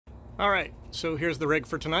Alright, so here's the rig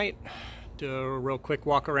for tonight. Do a real quick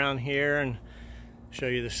walk around here and show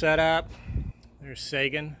you the setup. There's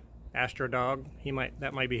Sagan, Astro Dog.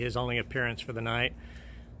 That might be his only appearance for the night.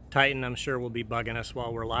 Titan, I'm sure, will be bugging us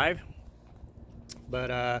while we're live.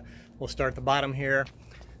 But we'll start at the bottom here.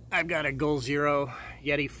 I've got a Goal Zero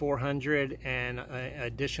Yeti 400 and an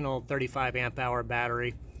additional 35 amp hour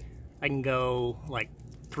battery. I can go like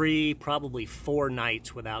 3, probably 4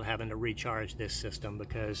 nights without having to recharge this system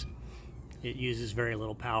because it uses very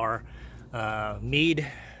little power. Meade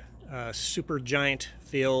super giant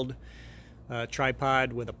field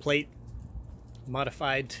tripod with a plate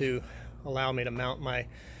modified to allow me to mount my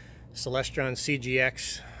Celestron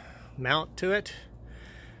CGX mount to it.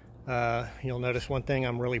 You'll notice one thing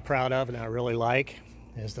I'm really proud of and I really like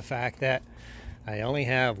is the fact that I only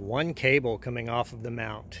have one cable coming off of the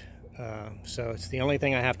mount. So it's the only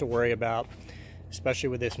thing I have to worry about, especially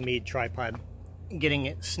with this Meade tripod, getting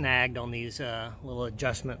it snagged on these little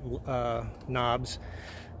adjustment knobs.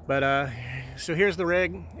 But so here's the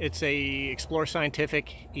rig. It's a Explore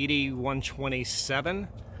Scientific ED127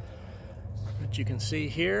 that you can see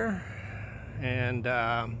here, and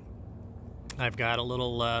I've got a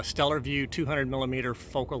little Stellar View 200mm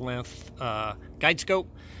focal length guide scope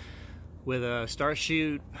with a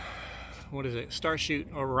Starshoot, what is it?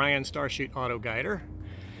 Starshoot Orion Starshoot auto guider.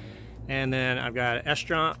 And then I've got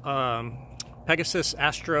Pegasus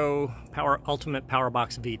Astro Ultimate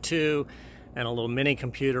Powerbox V2 and a little mini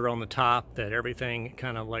computer on the top that everything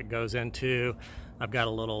kind of like goes into. I've got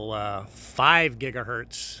a little 5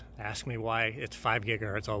 gigahertz. Ask me why it's 5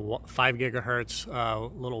 gigahertz. A 5 gigahertz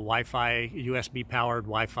little Wi-Fi, USB powered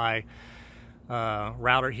Wi-Fi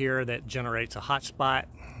router here that generates a hotspot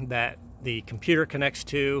that the computer connects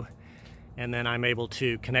to, and then I'm able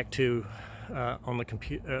to connect to on the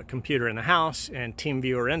computer in the house and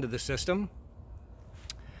TeamViewer into the system.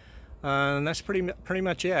 And that's pretty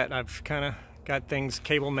much it. I've kind of got things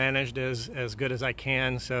cable managed as good as I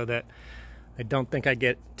can, so that I don't think I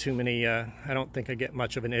get too many. I don't think I get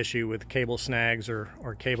much of an issue with cable snags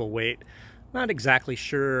or cable weight. Not exactly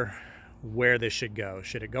sure where this should go.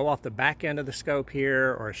 Should it go off the back end of the scope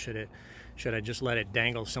here, or should I just let it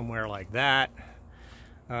dangle somewhere like that?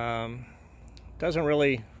 Doesn't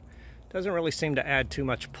really seem to add too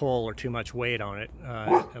much pull or too much weight on it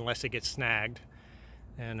unless it gets snagged.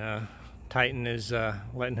 And Titan is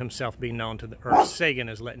letting himself be known to or Sagan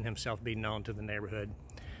is letting himself be known to the neighborhood.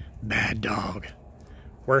 Bad dog.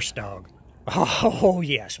 Worst dog. Oh,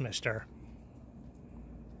 yes, mister.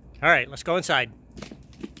 All right, let's go inside.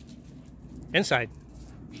 Inside.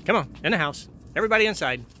 Come on, in the house. Everybody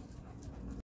inside.